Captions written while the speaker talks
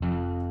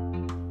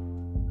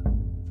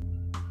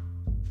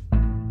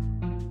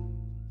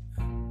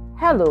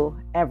Hello,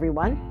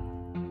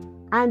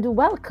 everyone, and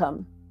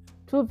welcome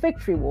to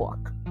Victory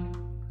Walk.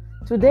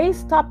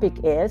 Today's topic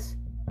is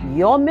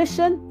Your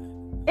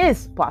Mission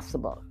is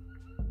Possible.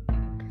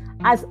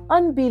 As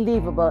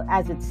unbelievable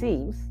as it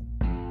seems,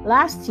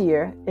 last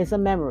year is a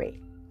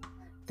memory.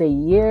 The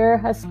year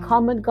has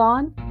come and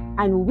gone,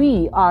 and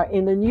we are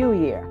in a new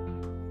year.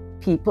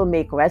 People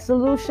make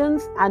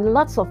resolutions and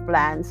lots of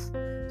plans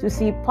to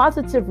see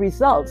positive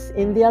results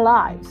in their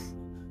lives.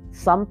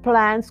 Some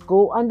plans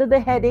go under the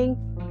heading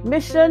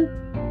Mission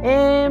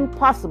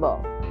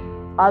Impossible.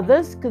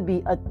 Others could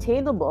be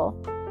attainable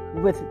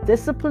with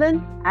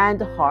discipline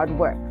and hard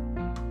work.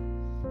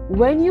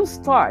 When you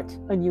start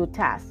a new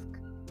task,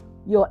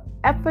 your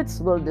efforts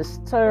will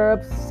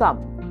disturb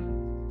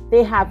some.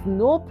 They have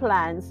no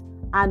plans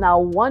and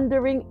are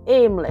wandering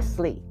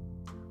aimlessly.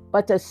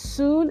 But as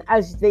soon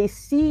as they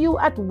see you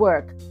at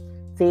work,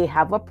 they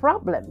have a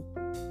problem.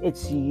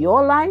 It's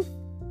your life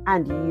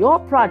and your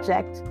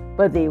project,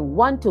 but they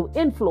want to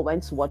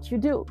influence what you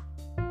do.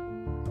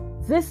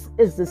 This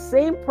is the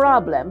same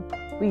problem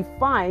we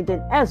find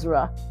in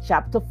Ezra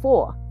chapter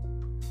 4.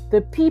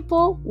 The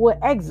people were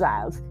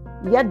exiles,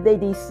 yet they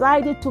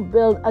decided to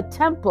build a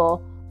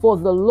temple for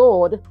the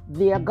Lord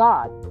their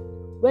God.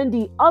 When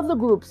the other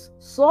groups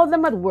saw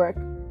them at work,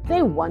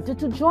 they wanted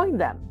to join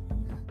them.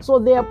 So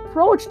they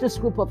approached this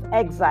group of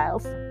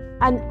exiles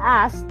and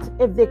asked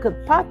if they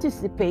could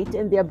participate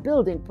in their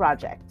building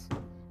project.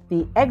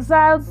 The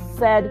exiles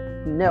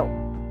said no.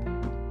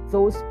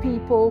 Those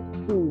people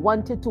who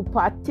wanted to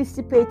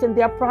participate in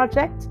their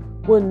project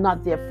were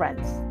not their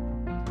friends.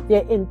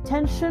 Their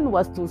intention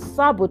was to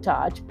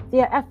sabotage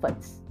their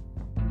efforts.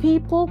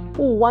 People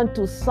who want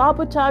to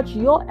sabotage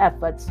your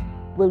efforts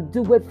will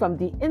do it from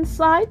the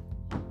inside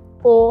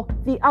or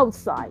the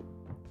outside.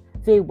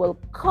 They will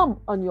come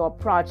on your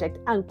project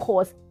and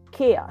cause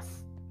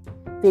chaos.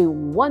 They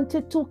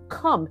wanted to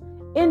come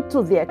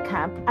into their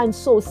camp and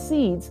sow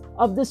seeds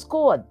of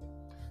discord.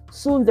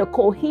 Soon the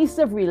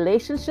cohesive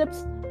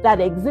relationships that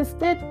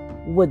existed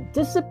would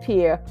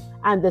disappear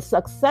and the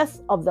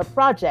success of the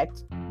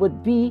project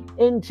would be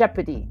in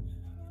jeopardy.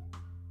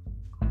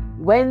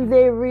 When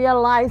they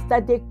realized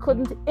that they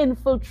couldn't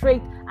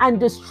infiltrate and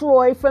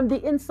destroy from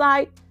the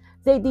inside,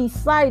 they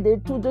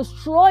decided to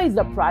destroy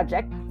the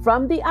project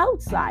from the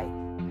outside.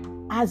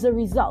 As a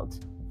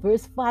result,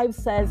 verse 5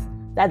 says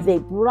that they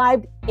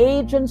bribed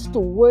agents to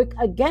work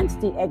against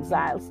the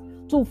exiles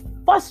to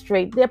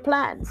frustrate their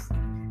plans.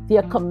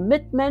 Their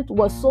commitment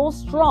was so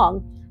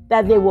strong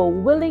that they were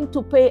willing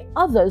to pay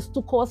others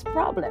to cause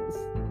problems.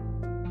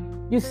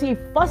 You see,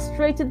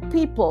 frustrated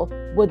people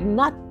would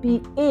not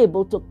be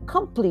able to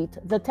complete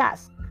the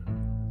task.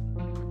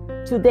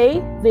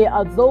 Today, there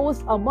are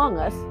those among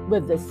us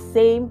with the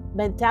same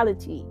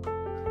mentality.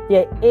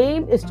 Their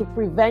aim is to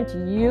prevent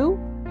you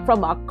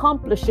from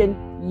accomplishing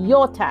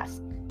your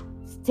task.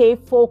 Stay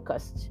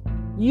focused.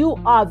 You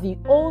are the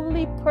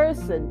only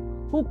person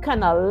who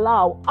can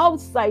allow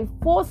outside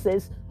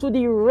forces to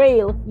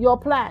derail your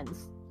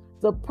plans.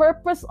 The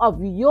purpose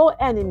of your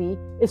enemy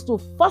is to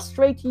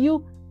frustrate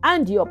you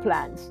and your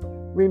plans.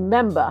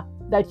 Remember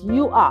that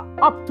you are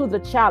up to the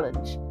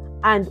challenge,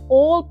 and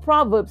all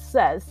Proverbs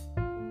says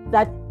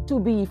that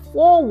to be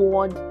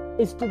forewarned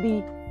is to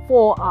be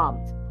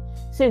forearmed.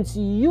 Since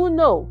you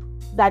know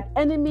that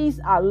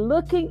enemies are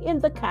lurking in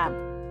the camp,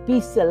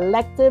 be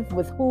selective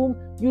with whom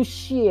you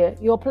share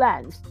your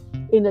plans.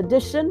 In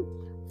addition,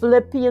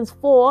 Philippians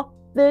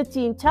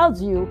 4:13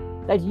 tells you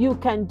that you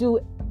can do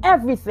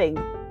everything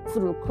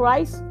through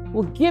Christ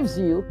who gives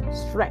you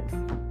strength.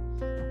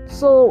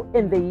 So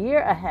in the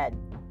year ahead,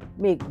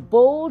 make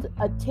bold,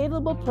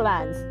 attainable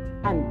plans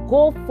and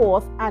go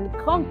forth and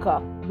conquer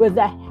with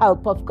the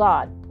help of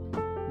God.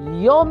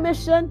 Your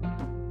mission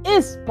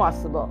is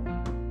possible.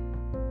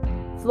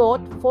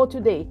 Thought for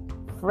today: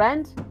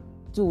 friend,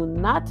 do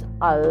not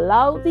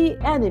allow the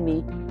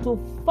enemy to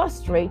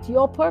frustrate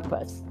your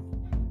purpose.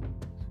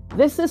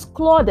 This is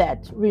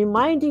Claudette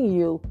reminding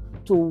you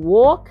to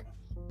walk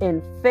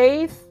in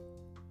faith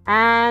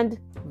and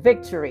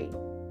victory.